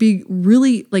be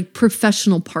really like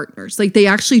professional partners. Like they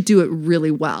actually do it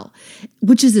really well,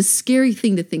 which is a scary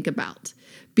thing to think about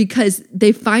because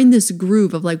they find this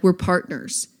groove of like, we're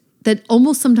partners that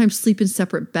almost sometimes sleep in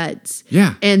separate beds.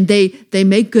 Yeah. And they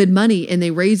make good money and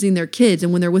they're raising their kids.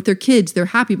 And when they're with their kids, they're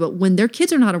happy. But when their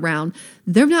kids are not around,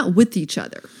 they're not with each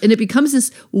other. And it becomes this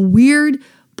weird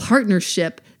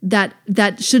partnership that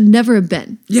should never have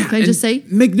been. Yeah. Can I just say?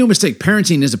 Make no mistake,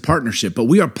 parenting is a partnership, but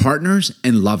we are partners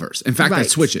and lovers. In fact, Right.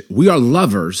 I'd switch it. We are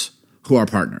lovers who are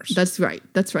partners. That's right.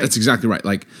 That's right. That's exactly right.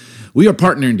 Like we are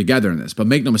partnering together in this, but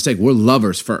make no mistake, we're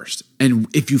lovers first. And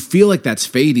if you feel like that's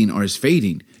fading or is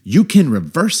fading, you can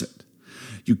reverse it.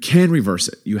 You can reverse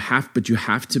it. You have to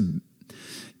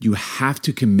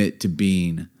commit to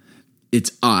being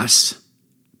it's us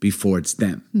before it's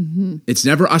them. Mm-hmm. It's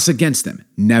never us against them.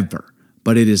 Never.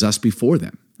 But it is us before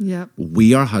them. Yeah.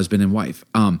 We are husband and wife.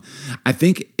 I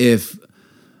think if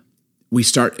we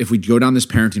go down this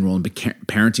parenting role and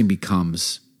parenting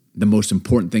becomes the most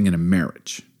important thing in a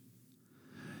marriage,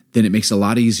 then it makes it a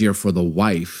lot easier for the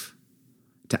wife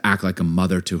to act like a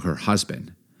mother to her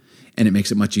husband. And it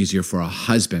makes it much easier for a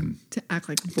husband to act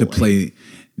like a boy. to play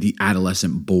the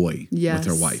adolescent boy Yes.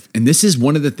 with her wife. And this is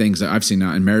one of the things that I've seen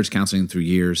now in marriage counseling through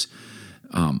years.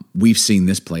 We've seen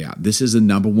this play out. This is the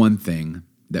number one thing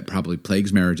that probably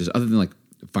plagues marriages, other than like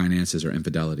finances or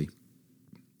infidelity,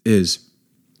 is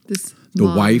the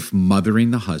wife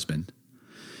mothering the husband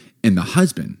and the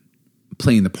husband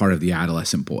playing the part of the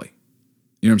adolescent boy.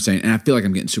 You know what I'm saying? And I feel like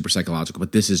I'm getting super psychological,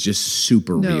 but this is just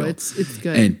super real. No, it's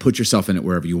good. And put yourself in it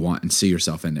wherever you want and see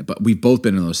yourself in it. But we've both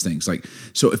been in those things. Like,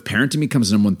 so if parenting becomes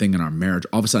the number one thing in our marriage,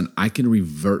 all of a sudden I can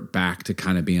revert back to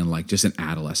kind of being like just an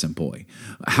adolescent boy.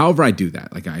 However I do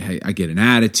that, like I get an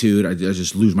attitude, I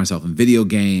just lose myself in video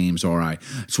games, or I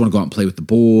just want to go out and play with the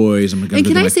boys. I'm going to do my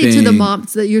thing. And can I say to the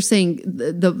moms that you're saying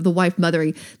the wife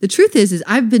mothering, the truth is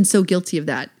I've been so guilty of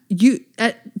that.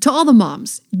 To all the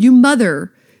moms, you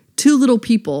mother two little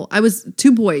people. I was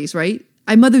two boys, right?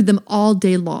 I mothered them all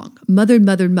day long.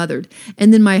 Mothered.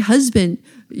 And then my husband,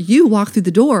 you walk through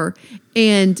the door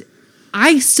and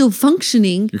I still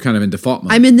functioning. You're kind of in default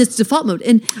mode. I'm in this default mode.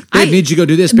 And babe needs you to go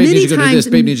do this. Babe needs you to go do this.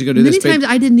 Babe needs you to go do this. Many times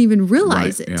I didn't even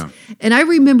realize it. Yeah. And I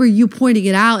remember you pointing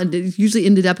it out, and it usually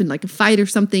ended up in like a fight or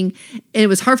something. And it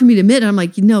was hard for me to admit. And I'm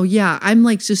like, I'm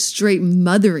like just straight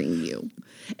mothering you.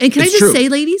 And can I just say,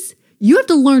 ladies, you have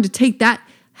to learn to take that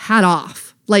hat off.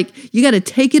 Like, you got to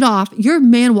take it off. Your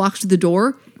man walks through the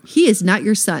door. He is not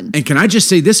your son. And can I just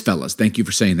say this, fellas? Thank you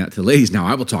for saying that to the ladies. Now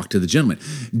I will talk to the gentlemen.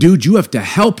 Dude, you have to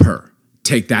help her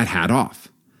take that hat off.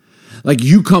 Like,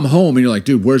 you come home and you're like,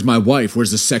 dude, where's my wife?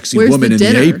 Where's the sexy woman in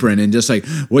the apron? And just like,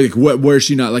 where's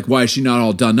she not? Like, why is she not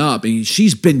all done up? And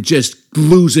she's been just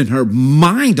losing her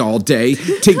mind all day,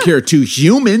 taking care of two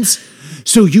humans.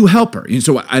 So you help her. And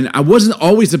so I wasn't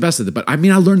always the best at it, but I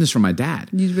mean, I learned this from my dad.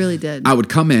 You really did. I would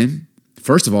come in.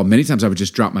 First of all, many times I would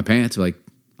just drop my pants, like,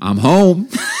 I'm home.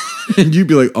 And you'd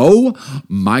be like, oh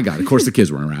my God. Of course, the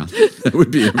kids weren't around. That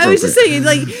would be inappropriate. I was just saying,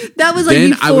 like, that was like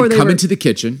then before I would come into the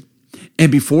kitchen,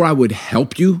 and before I would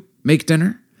help you make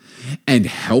dinner and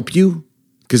help you,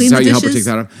 because it's how you help her take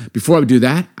that off. Before I would do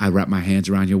that, I'd wrap my hands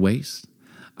around your waist.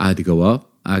 I had to go up.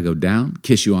 I go down,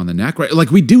 kiss you on the neck, right?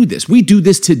 Like we do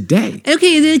this today.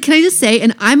 Okay, then can I just say,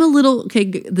 and I'm a little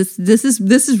This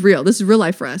is real. This is real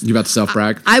life for us. You about to self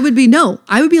brag? I would be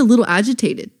a little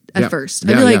agitated at first.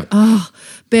 I'd be like, oh,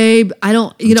 babe,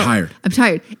 I'm tired. I'm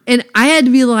tired, and I had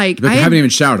to be like, I haven't even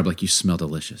showered. I'm like, you smell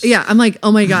delicious. Yeah, I'm like,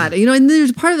 oh my God, and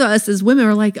there's part of us as women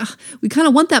are like, we kind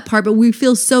of want that part, but we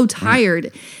feel so tired.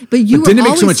 Right. But didn't it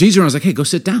make it so much easier? I was like, hey, go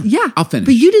sit down. Yeah, I'll finish.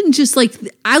 But you didn't just like.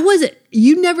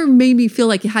 You never made me feel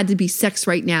like it had to be sex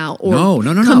right now or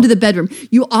come to the bedroom.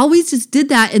 You always just did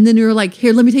that, and then you were like,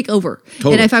 here, let me take over.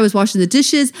 Totally. And if I was washing the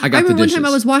dishes, I remember one time I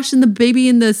was washing the baby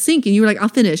in the sink, and you were like, I'll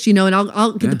finish, and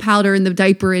I'll get the powder and the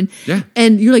diaper, and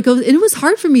you're like, and it was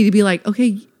hard for me to be like,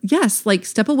 okay, yes, like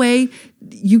step away.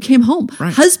 You came home.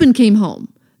 Right. Husband came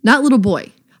home, not little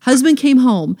boy. Husband came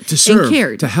home to serve, and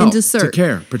cared to help, and to serve, to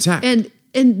care, protect. And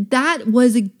And that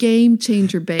was a game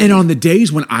changer, babe. And on the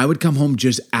days when I would come home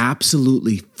just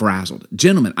absolutely frazzled.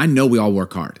 Gentlemen, I know we all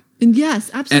work hard. And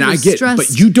yes, absolutely. And I get,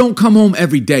 but you don't come home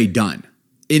every day done.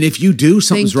 And if you do,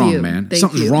 something's wrong, man.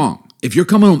 Something's wrong. If you're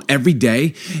coming home every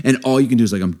day and all you can do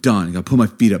is like, I'm done. I gotta put my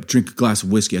feet up, drink a glass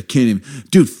of whiskey. I can't even,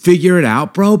 dude, figure it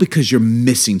out, bro, because you're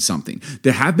missing something.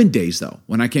 There have been days though,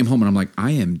 when I came home and I'm like,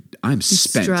 I'm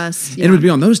spent. Stressed, And it would be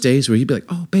on those days where you'd be like,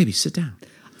 oh, baby, sit down.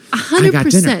 100%. I got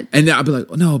dinner. And then I'd be like,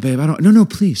 oh, no, babe, no,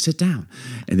 please sit down.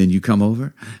 And then you come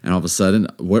over and all of a sudden,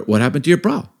 what happened to your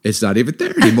bra? It's not even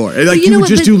there anymore. And like you would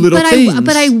just do little things.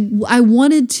 But I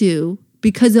wanted to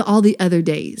because of all the other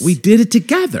days. We did it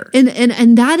together.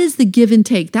 And that is the give and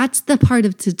take. That's the part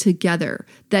of together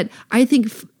that I think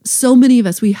so many of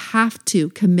us, we have to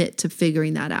commit to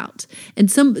figuring that out. And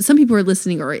some people are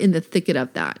listening or are in the thicket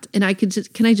of that. And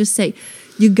can I just say,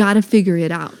 you got to figure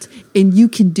it out and you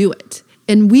can do it.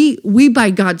 And we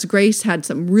by God's grace had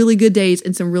some really good days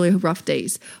and some really rough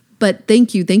days. But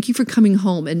thank you for coming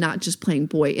home and not just playing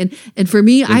boy. And for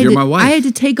me, I had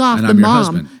to take off the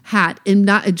mom hat and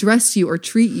not address you or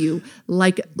treat you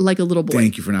like a little boy.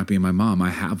 Thank you for not being my mom. I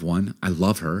have one. I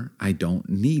love her. I don't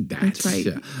need that. That's right.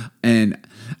 Yeah. And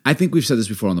I think we've said this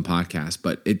before on the podcast,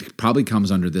 but it probably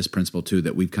comes under this principle too,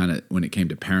 that we've kind of, when it came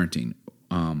to parenting,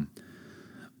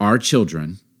 our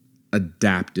children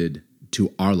adapted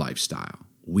to our lifestyle.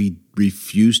 We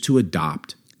refuse to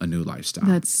adopt a new lifestyle.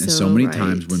 And so many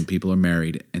times when people are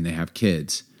married and they have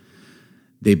kids,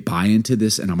 they buy into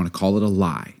this, and I'm going to call it a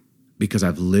lie because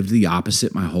I've lived the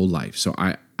opposite my whole life. So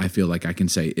I feel like I can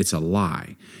say it's a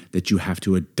lie that you have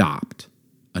to adopt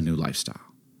a new lifestyle.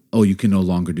 Oh, you can no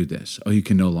longer do this. Oh, you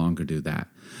can no longer do that.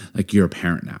 Like you're a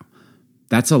parent now.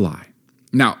 That's a lie.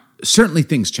 Now, certainly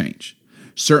things change.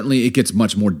 Certainly it gets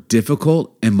much more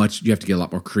difficult and you have to get a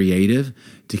lot more creative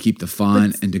to keep the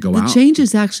fun and to go out. The change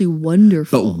is actually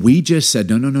wonderful. But we just said,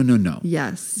 no.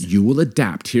 Yes. You will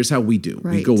adapt. Here's how we do.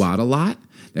 Right. We go out a lot.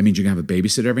 That means you can have a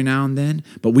babysitter every now and then.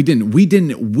 But we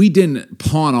didn't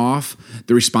pawn off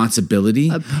the responsibility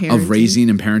of raising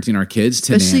and parenting our kids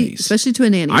to nannies. Especially to a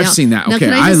nanny. I've seen that. Okay,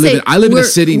 I live in a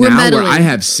city now where I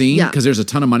have seen, because there's a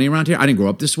ton of money around here. I didn't grow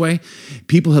up this way.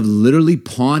 People have literally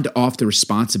pawned off the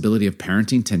responsibility of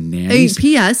parenting to nannies. Hey,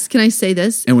 P.S., can I say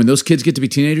this? And when those kids get to be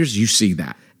teenagers, you see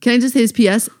that. Can I just say this,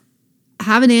 P.S.?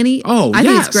 Have a nanny. Oh, I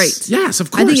think it's great. Yes, of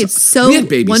course. I think it's so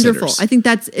wonderful. I think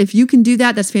if you can do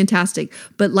that, that's fantastic.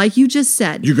 But like you just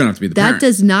said, you're going to have to be the parent. That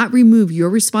does not remove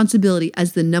your responsibility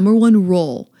as the number one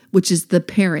role, which is the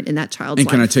parent in that child's life. And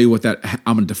can I tell you what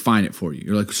I'm going to define it for you.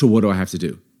 You're like, so what do I have to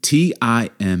do?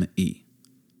 TIME.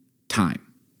 Time.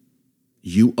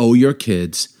 You owe your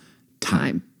kids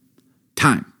time.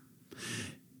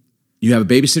 You have a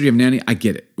babysitter, you have a nanny. I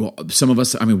get it. Well, some of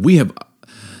us,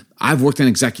 I've worked an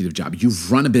executive job.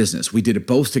 You've run a business. We did it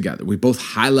both together. We both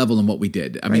high level in what we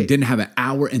did. Didn't have an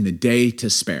hour in the day to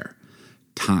spare.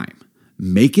 Time.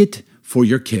 Make it for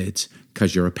your kids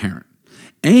because you're a parent.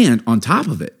 And on top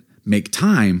of it, make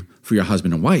time for your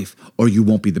husband and wife, or you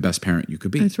won't be the best parent you could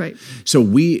be. That's right. So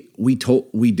we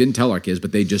didn't tell our kids,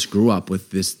 but they just grew up with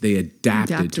this. They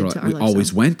adapted to our. We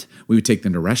always went. We would take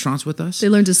them to restaurants with us. They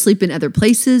learned to sleep in other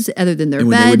places other than their bed. And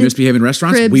when they would misbehave in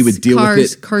restaurants, cribs, we would deal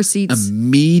with it, car seats,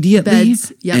 immediately,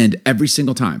 beds, and every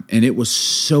single time. And it was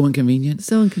so inconvenient.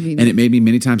 And it made me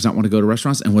many times not want to go to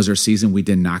restaurants. And was there a season we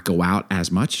did not go out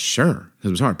as much? Sure, because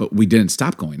it was hard, but we didn't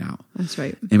stop going out. That's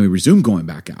right. And we resumed going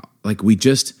back out. Like we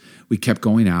kept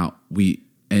going out.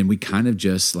 And we kind of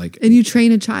just like... And you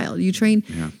train a child. You train...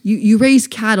 Yeah. You raise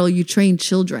cattle. You train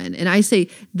children. And I say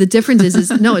the difference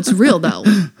is no, it's real though.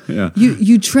 Yeah.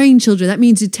 You train children. That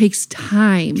means it takes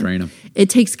time. Train them. It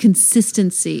takes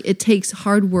consistency. It takes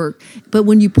hard work. But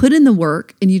when you put in the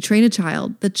work and you train a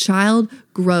child, the child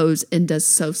grows and does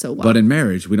so well. But in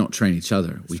marriage, we don't train each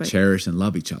other. We cherish and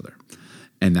love each other.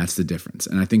 And that's the difference.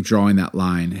 And I think drawing that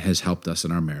line has helped us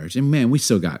in our marriage. And man, we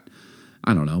still got...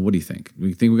 I don't know. What do you think?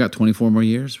 We think we got 24 more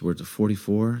years? We're at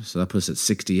 44, so that puts us at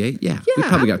 68. Yeah, we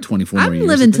probably got 24 more years. I'm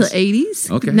living till 80s,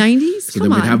 90s. So then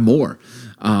we'd have more.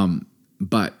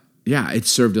 But yeah, it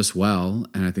served us well,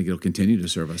 and I think it'll continue to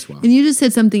serve us well. And you just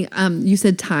said something. You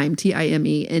said time,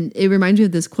 TIME, and it reminds me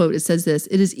of this quote. It says this: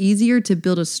 "It is easier to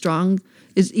build strong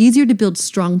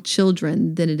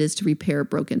children than it is to repair a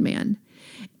broken man."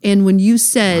 And when you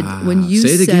said,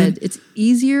 it's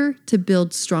easier to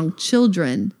build strong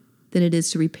children than it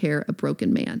is to repair a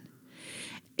broken man.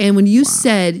 And when you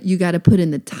said you got to put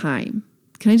in the time,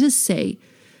 can I just say,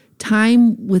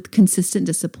 time with consistent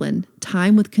discipline,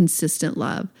 time with consistent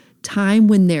love, time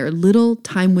when they're little,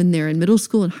 time when they're in middle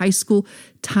school and high school,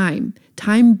 time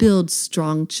builds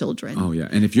strong children. Oh yeah.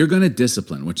 And if you're going to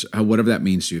discipline, which whatever that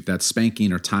means to you, if that's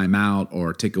spanking or time out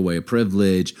or take away a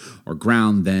privilege or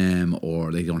ground them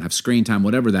or they don't have screen time,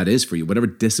 whatever that is for you, whatever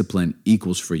discipline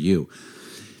equals for you,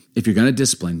 if you're going to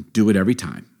discipline, do it every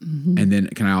time. Mm-hmm. And then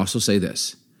can I also say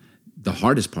this? The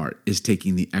hardest part is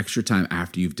taking the extra time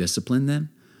after you've disciplined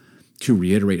them to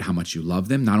reiterate how much you love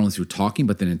them, not only through talking,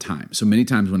 but then in time. So many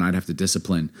times when I'd have to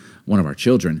discipline one of our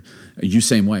children, you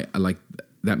same way.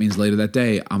 That means later that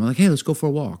day, I'm like, hey, let's go for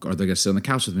a walk. Or they're going to sit on the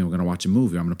couch with me. We're going to watch a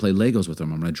movie. I'm going to play Legos with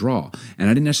them. I'm going to draw. And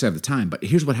I didn't necessarily have the time. But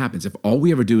here's what happens. If all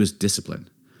we ever do is discipline,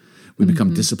 we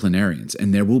become disciplinarians.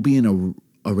 And there will be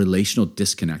a relational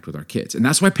disconnect with our kids. And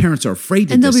that's why parents are afraid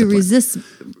to discipline. And there'll be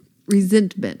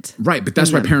resentment. Right. But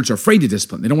that's why parents are afraid to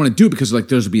discipline. They don't want to do it because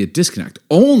there's will be a disconnect.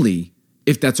 Only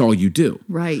if that's all you do.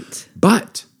 Right.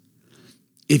 But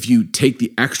if you take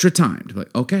the extra time to be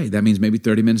like, okay, that means maybe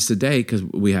 30 minutes a day because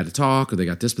we had to talk or they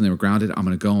got disciplined, they were grounded. I'm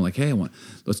going to go and like, hey,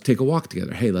 let's take a walk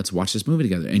together. Hey, let's watch this movie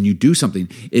together. And you do something.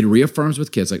 It reaffirms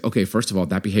with kids like, okay, first of all,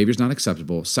 that behavior is not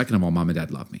acceptable. Second of all, mom and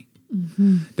dad love me.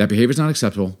 Mm-hmm. That behavior is not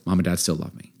acceptable. Mom and dad still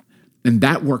love me. And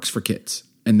that works for kids.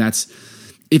 And that's,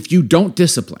 if you don't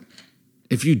discipline,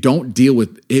 if you don't deal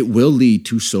with, it will lead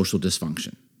to social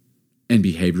dysfunction and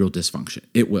behavioral dysfunction.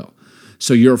 It will.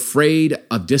 So you're afraid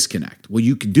of disconnect. Well,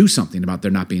 you can do something about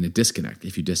there not being a disconnect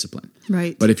if you discipline.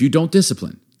 Right. But if you don't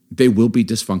discipline, they will be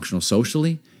dysfunctional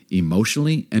socially,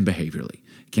 emotionally, and behaviorally.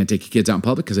 You can't take your kids out in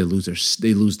public because they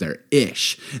lose their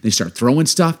ish. They start throwing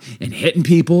stuff and hitting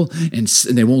people, and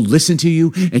they won't listen to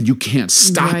you, and you can't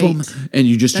stop them. And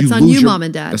you just that's on you, mom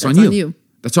and dad. That's on you.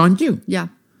 That's on you. Yeah.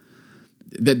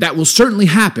 That will certainly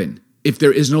happen. If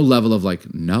there is no level of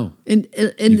like, no. And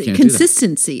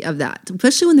consistency of that,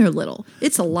 especially when they're little.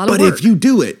 It's a lot of work. But if you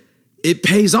do it, it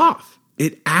pays off.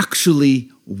 It actually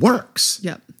works.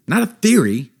 Yep. Not a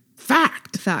theory,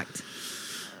 fact. Fact.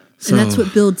 So, and that's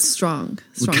what builds strong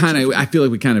I feel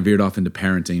like we kind of veered off into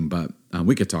parenting, but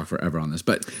we could talk forever on this.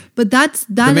 But that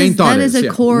is a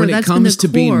core. When it comes to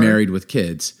being married with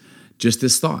kids, just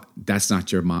this thought, that's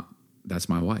not your mom. That's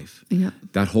my wife. Yeah.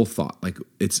 That whole thought, like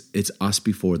it's us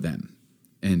before them,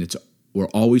 and we're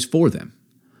always for them.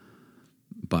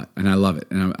 And I love it,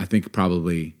 and I think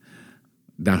probably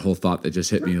that whole thought that just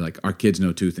hit me, like our kids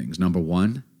know two things. Number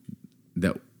one,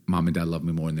 that mom and dad love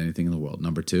me more than anything in the world.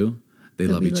 Number two, they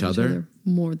love each other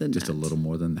more than just a little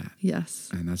more than that. Yes,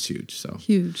 and that's huge. So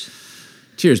huge.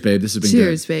 Cheers, babe. This has been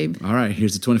cheers, good. Babe. All right,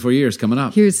 here's the 24 years coming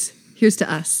up. Here's to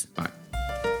us. All right.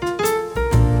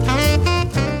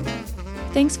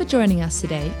 Thanks for joining us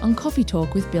today on Coffee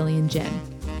Talk with Billy and Jen.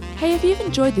 Hey, if you've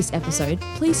enjoyed this episode,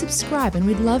 please subscribe and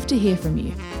we'd love to hear from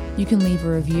you. You can leave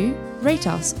a review, rate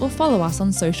us, or follow us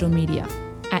on social media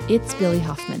at It's Billy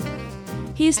Huffman.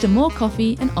 Here's to more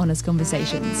coffee and honest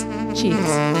conversations. Cheers.